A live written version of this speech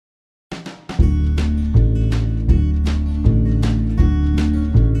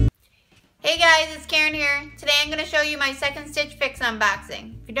Hey guys, it's Karen here. Today I'm going to show you my second Stitch Fix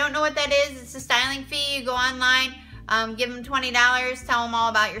unboxing. If you don't know what that is, it's a styling fee. You go online, give them $20, tell them all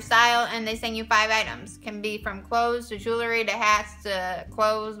about your style, and they send you 5 items. Can be from clothes to jewelry to hats to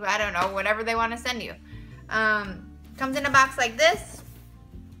clothes, I don't know, whatever they want to send you. Comes in a box like this,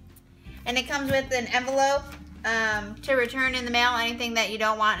 and it comes with an envelope to return in the mail anything that you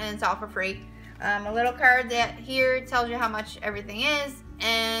don't want, and it's all for free. A little card that here tells you how much everything is,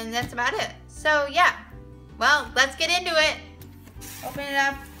 and that's about it. So yeah, well, let's get into it. Open it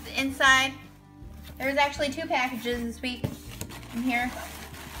up, the inside. There's actually 2 packages this week in here.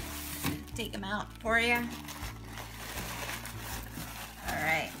 Take them out for you. All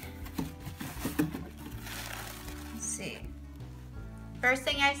right. Let's see. First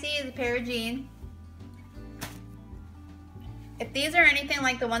thing I see is a pair of jeans. If these are anything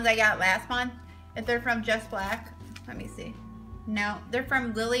like the ones I got last month, if they're from Just Black, let me see. No, they're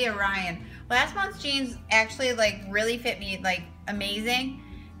from Lily Orion. Last month's jeans actually like really fit me like amazing,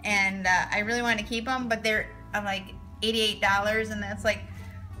 and I really want to keep them, but they're like $88, and that's like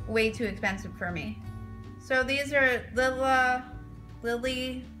way too expensive for me. So these are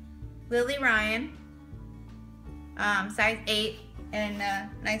Lily Ryan, size 8, and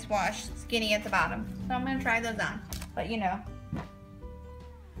nice wash, skinny at the bottom. So I'm gonna try those on, but you know.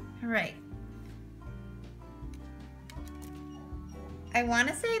 All right. I want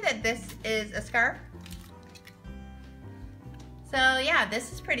to say that this is a scarf. So yeah,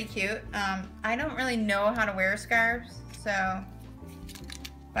 this is pretty cute. I don't really know how to wear scarves, so,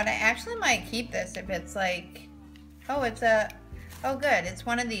 but I actually might keep this if it's like, oh, it's a, oh good, it's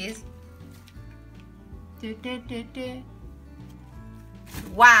one of these.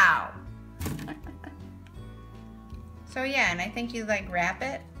 Wow. So yeah, and I think you like wrap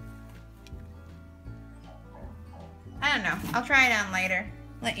it. I don't know. I'll try it on later.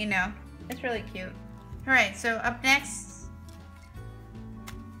 Let you know. It's really cute. Alright, so up next,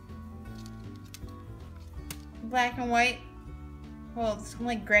 black and white. Well, it's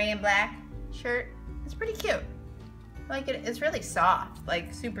like gray and black shirt. It's pretty cute. I like it. It's really soft,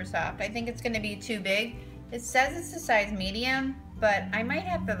 like super soft. I think it's going to be too big. It says it's a size medium, but I might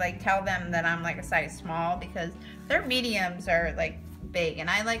have to like tell them that I'm like a size small because their mediums are like big,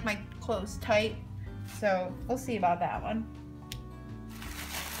 and I like my clothes tight. So we'll see about that one.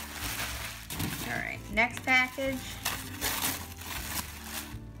 All right, next package.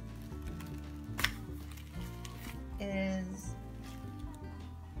 Is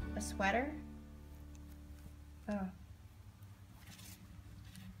a sweater. Oh.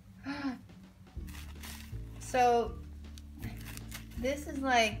 So this is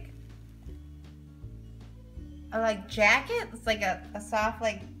like a jacket. It's like a soft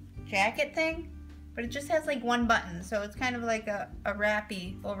like jacket thing. But it just has like 1 button, so it's kind of like a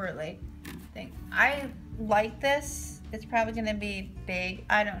wrappy overlay thing. I like this. It's probably gonna be big.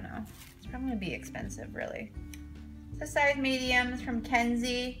 I don't know. It's probably gonna be expensive, really. It's a size medium. It's from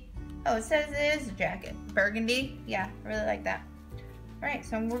Kenzie. Oh, it says it is a jacket. Burgundy. Yeah, I really like that. All right,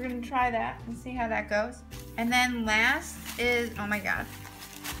 so we're gonna try that and see how that goes. And then last is, oh my God,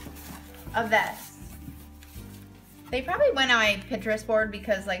 a vest. They probably went on my Pinterest board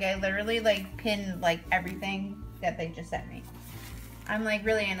because like I literally like pinned like everything that they just sent me. I'm like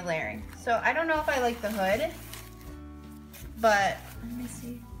really into layering. So I don't know if I like the hood, but let me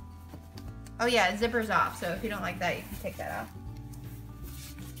see. Oh yeah, it zippers off. So if you don't like that, you can take that off.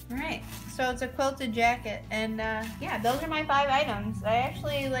 All right, so it's a quilted jacket, and yeah, those are my 5 items. I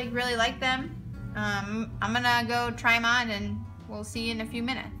actually like really like them. I'm gonna go try them on, and we'll see you in a few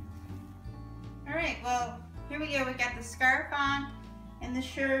minutes. All right, well, here we go. We got the scarf on, and the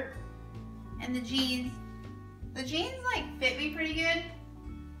shirt, and the jeans. The jeans like fit me pretty good,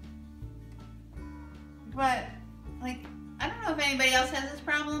 but like I don't know if anybody else has this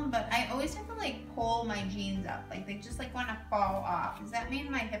problem, but I always have to like pull my jeans up. Like they just like want to fall off. Does that mean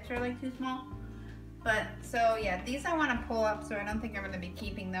my hips are like too small? But so yeah, these I want to pull up, so I don't think I'm gonna be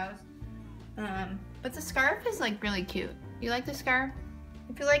keeping those. But the scarf is like really cute. You like the scarf?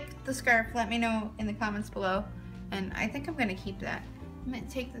 If you like the scarf, let me know in the comments below, and I think I'm gonna keep that. I'm gonna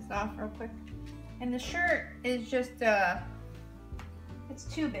take this off real quick. And the shirt is just, it's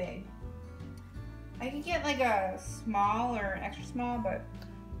too big. I could get like a small or extra small, but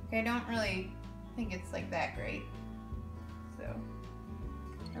I don't really think it's like that great. So,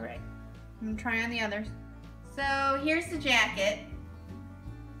 all right, I'm gonna try on the others. So here's the jacket.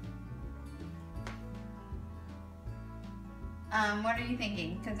 What are you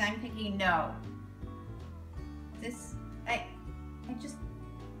thinking? Because I'm thinking no. This, I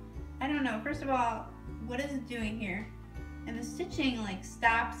don't know. First of all, what is it doing here? And the stitching like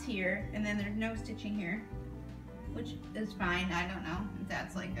stops here, and then there's no stitching here, which is fine. I don't know if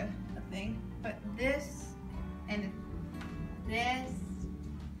that's like a thing. But this and this,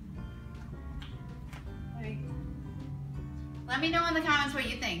 like, let me know in the comments what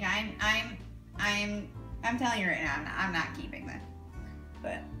you think. I'm telling you right now, I'm not keeping this.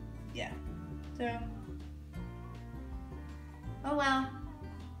 But yeah, so oh well,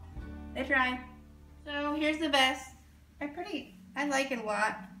 they tried. So here's the vest. I like it a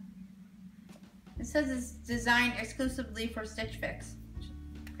lot. It says it's designed exclusively for Stitch Fix, which is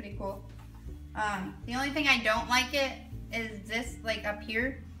pretty cool. The only thing I don't like it is this, like up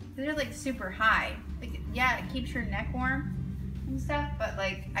here. They're like super high. Like, yeah, it keeps your neck warm and stuff, but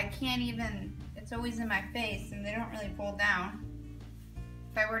like I can't even, it's always in my face and they don't really fold down.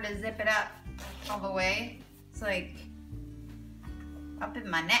 If I were to zip it up all the way, it's like up in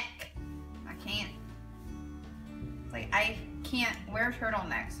my neck. I can't. It's like I can't wear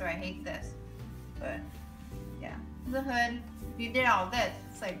turtlenecks, so I hate this. But yeah, the hood. If you did all this,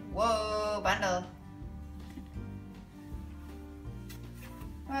 it's like, whoa, bundle.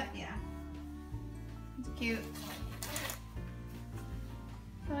 But yeah, it's cute.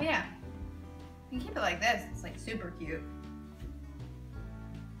 So yeah, you can keep it like this. It's like super cute.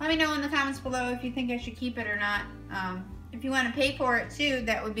 Let me know in the comments below if you think I should keep it or not. If you want to pay for it too,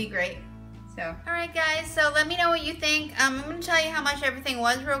 that would be great. So, alright guys, so let me know what you think. I'm going to tell you how much everything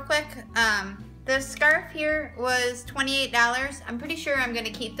was real quick. The scarf here was $28. I'm pretty sure I'm going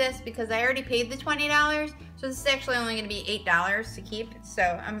to keep this because I already paid the $20. So this is actually only going to be $8 to keep. So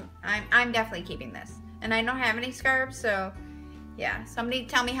I'm definitely keeping this. And I don't have any scarves, so yeah, somebody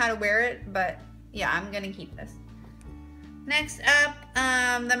tell me how to wear it, but yeah, I'm going to keep this. Next up,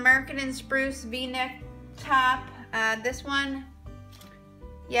 the American Spruce V-neck top. This one,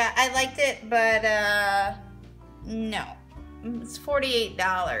 yeah, I liked it, but no, it's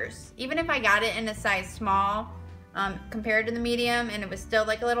 $48. Even if I got it in a size small, compared to the medium, and it was still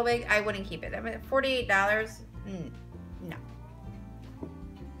like a little big, I wouldn't keep it. I mean, $48, no.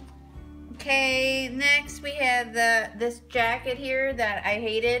 Okay, next we have this jacket here that I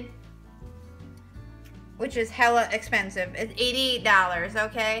hated, which is hella expensive. It's $88,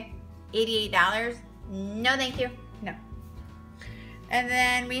 okay? $88? No, thank you. No. And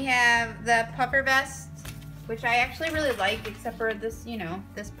then we have the puffer vest, which I actually really like, except for this, you know,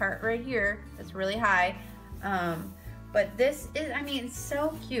 this part right here. It's really high. But this is, I mean, it's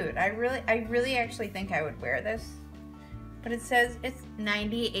so cute. I really actually think I would wear this. But it says it's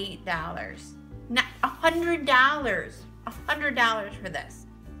 $98. Not $100. $100 for this.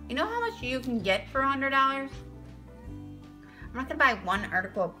 You know how much you can get for $100? I'm not gonna buy one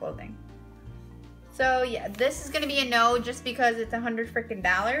article of clothing. So yeah, this is gonna be a no just because it's $100 freaking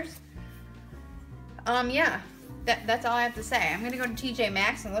dollars. Yeah, that's all I have to say. I'm gonna go to TJ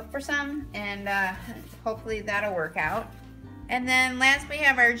Maxx and look for some, and hopefully that'll work out. And then last we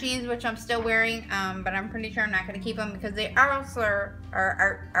have our jeans, which I'm still wearing, but I'm pretty sure I'm not gonna keep them because they are also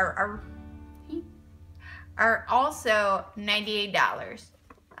 $98.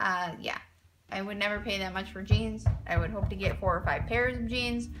 Yeah, I would never pay that much for jeans. I would hope to get 4 or 5 pairs of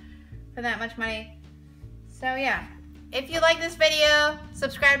jeans for that much money. So yeah, if you like this video,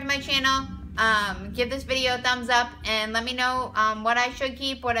 subscribe to my channel, give this video a thumbs up, and let me know what I should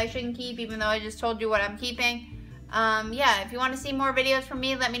keep, what I shouldn't keep, even though I just told you what I'm keeping. Yeah, if you want to see more videos from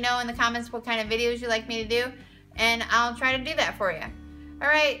me, let me know in the comments what kind of videos you'd like me to do, and I'll try to do that for you.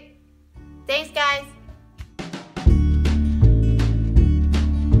 Alright, thanks guys.